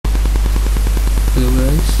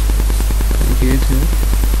here,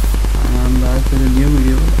 and I'm back with a new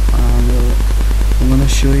video, and I'm gonna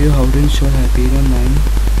show you how to install Hyperion 9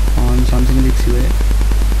 on Samsung Galaxy UI.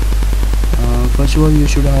 First of all, you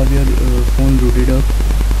should have your phone rooted up,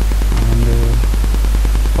 and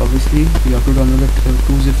obviously you have to download the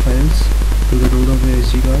 2 zip files to the root of your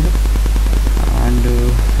SD card, and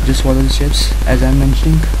just follow the steps as I'm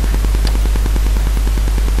mentioning.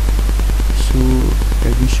 So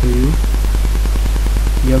let me show you.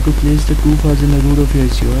 You have to place the 2 files in the root of your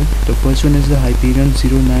SD card. The first one is the Hyperion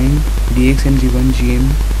 09 DXMG1 GM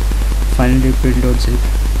final build.zip,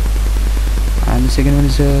 and the second one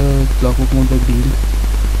is the clockwork mode by Beal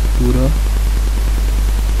Pura.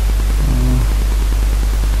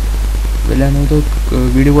 Well, I know the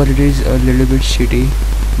video quality is a little bit shitty,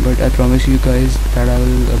 but I promise you guys that I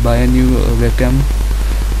will buy a new webcam.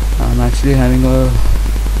 I'm actually having a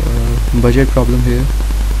budget problem here.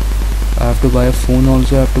 I have to buy a phone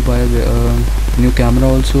also, I have to buy a new camera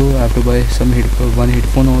also, I have to buy some one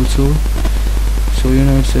headphone also. So you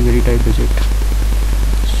know, it's a very tight budget,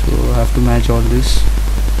 so I have to match all this.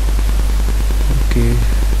 Okay,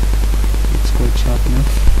 it's quite sharp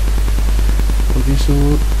enough. Okay, so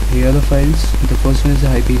here are the files. The first one is the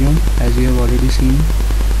Hyperion, as you have already seen,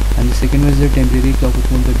 and the second one is the temporary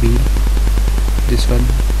clockwork mode by Beal, this one.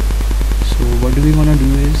 So what do we want to do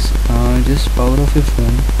is just power off your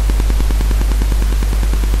phone.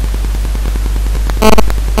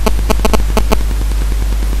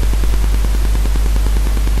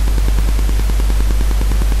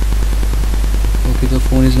 Okay, the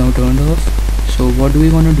phone is now turned off. So what do we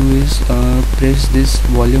want to do is press this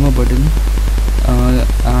volume up button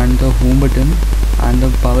and the home button and the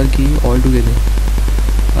power key all together.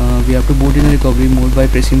 We have to boot in the recovery mode by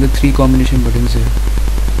pressing the 3 combination buttons here.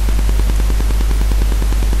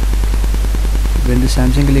 When the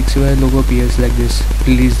Samsung Galaxy UI logo appears like this,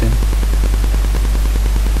 release them.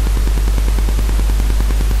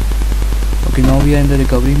 Okay, now we are in the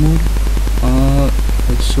recovery mode.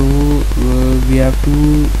 So we have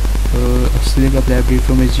to select apply update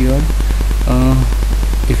from SD card.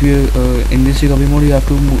 If you in this recovery mode, you have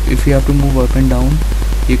to if you have to move up and down,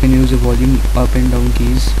 you can use the volume up and down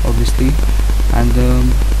keys obviously, and the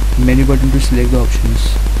menu button to select the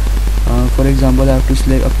options. For example, I have to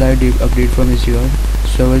select apply update from SD card,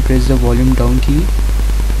 so I will press the volume down key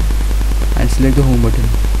and select the home button.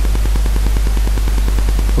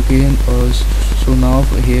 Okay, so now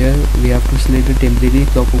here we have to select the temporary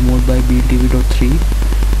clockwork mode by BTV.3,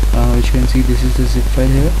 which you can see this is the zip file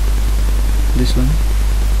here, this one,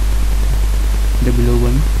 the below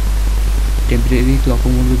one, temporary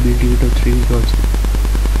clockwork mode by BTV.3.zip.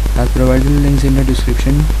 I have provided the links in the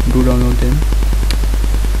description, do download them.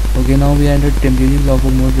 Okay, now we are in the temporary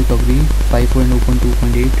clockwork mode recovery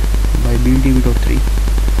 5.0.2.8 by BTV.3.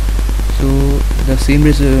 So the same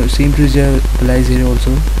procedure applies here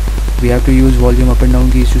also. We have to use volume up and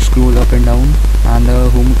down keys to scroll up and down, and the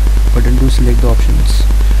home button to select the options.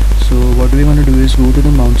 So what we want to do is go to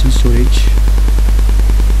the mounts and storage.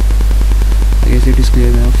 I guess it is clear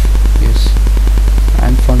enough. Yes,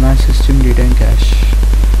 and format system, data and cache.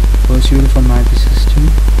 First you will format the system.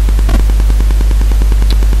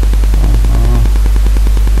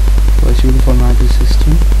 First you will format the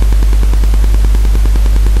system.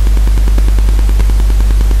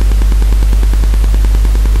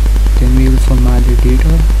 Then we will format the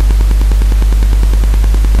data.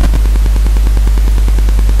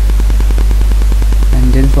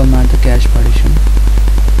 And then format the cache partition.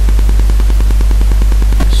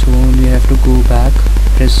 So we have to go back,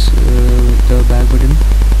 press the back button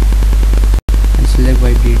and select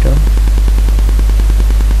wipe data,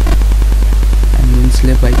 and then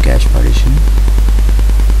select wipe cache partition.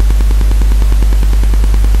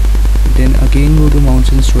 Then again go to mounts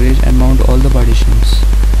and storage and mount all the partitions.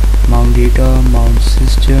 Mount data, mount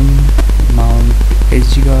system, mount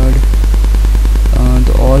SD card.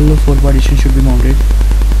 All the 4 partitions should be mounted.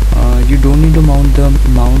 You don't need to mount the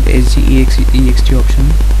mount SD ext option,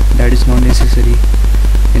 that is not necessary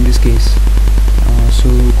in this case. So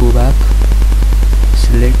go back,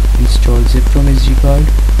 select install zip from SD card,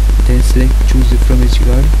 then select choose zip from SD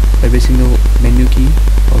card by pressing the menu key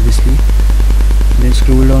obviously. Then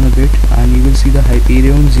scroll down a bit and you will see the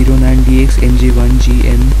Hyperion 09DXMG1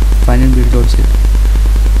 GM final build.zip.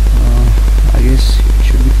 I guess it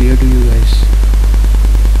should be clear to you guys.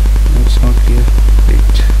 No, it's not clear.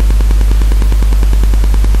 Wait.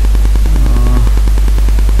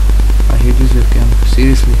 I hate this webcam,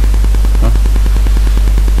 seriously.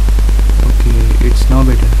 Okay, it's now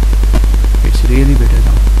better. It's really better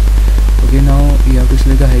now. Okay, now you have to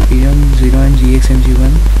select the Hyperion 09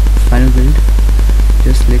 GXMG1 final build.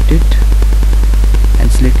 Just select it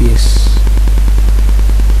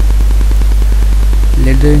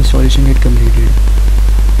the installation get completed.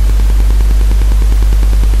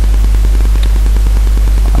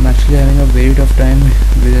 I'm actually having a very tough time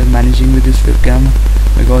with managing with this webcam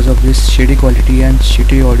because of this shitty quality and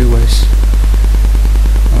shitty audio voice.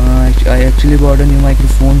 I actually bought a new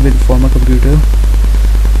microphone for my computer,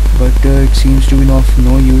 but it seems to be of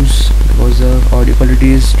no use because the audio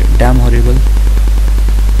quality is damn horrible.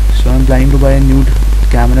 So I'm planning to buy a new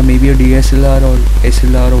camera, maybe a DSLR or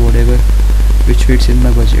SLR or whatever, which fits in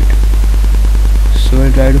my budget. So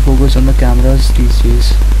I'll try to focus on the cameras these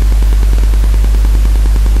days.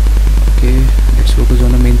 Okay, let's focus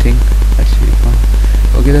on the main thing. That's really fun.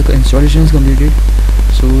 Okay, the installation is completed,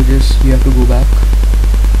 so just you have to go back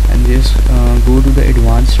and just go to the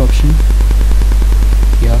advanced option,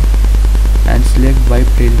 yeah, and select wipe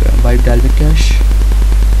Dalvik cache,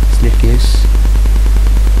 select yes.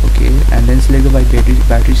 Okay, and then select the wipe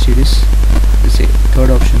battery status, the third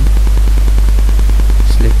option,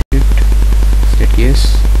 select it, select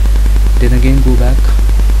yes, then again go back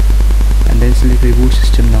and then select reboot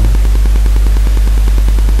system now.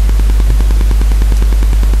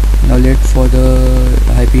 Now let for the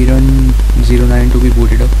Hyperion 09 to be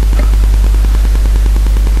booted up.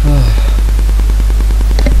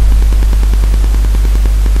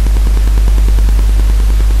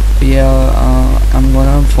 I'm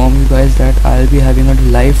gonna inform you guys that I'll be having a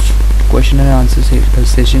live question and answer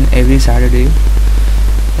session every Saturday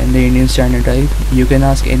in the Indian Standard Time. You can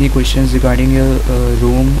ask any questions regarding your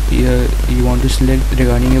ROM you want to select,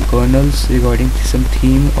 regarding your kernels, regarding some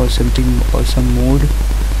theme or something or some mode,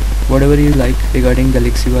 whatever you like, regarding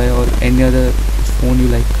Galaxy Y or any other phone you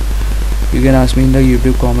like. You can ask me in the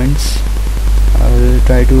YouTube comments. I'll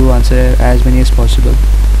try to answer as many as possible.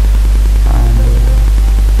 And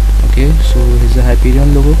okay, so here's the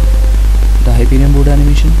Hyperion logo, the Hyperion board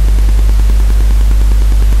animation.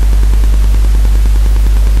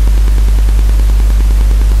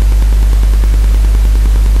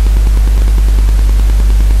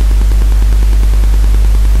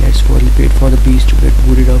 Let's wait for the beast to get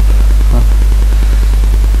booted up.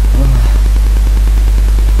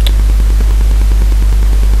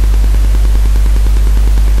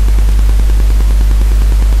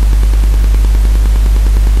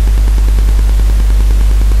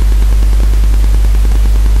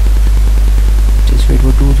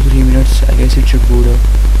 I guess it should boot up,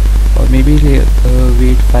 or maybe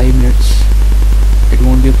wait 5 minutes. It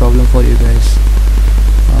won't be a problem for you guys.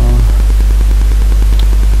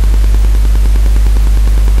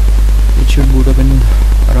 It should boot up in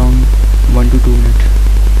around 1 to 2 minutes.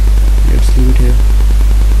 Let's leave it here.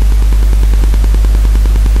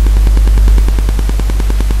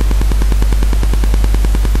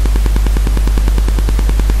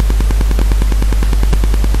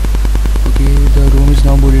 The room is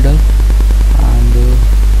now booted up, and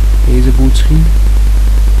here is a boot screen.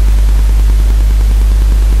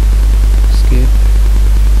 Escape.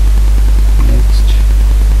 Next.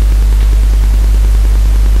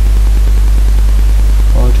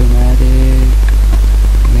 Automatic.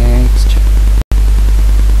 Next.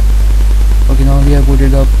 Okay, now we have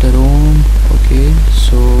booted up the room. Okay,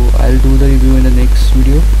 so I'll do the review in the next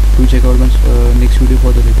video. Do check out my next video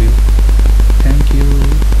for the review. Thank you.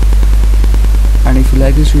 And if you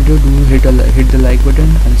like this video, do hit the like button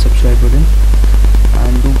and subscribe button,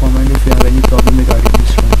 and do comment if you have any problem regarding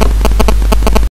this phone.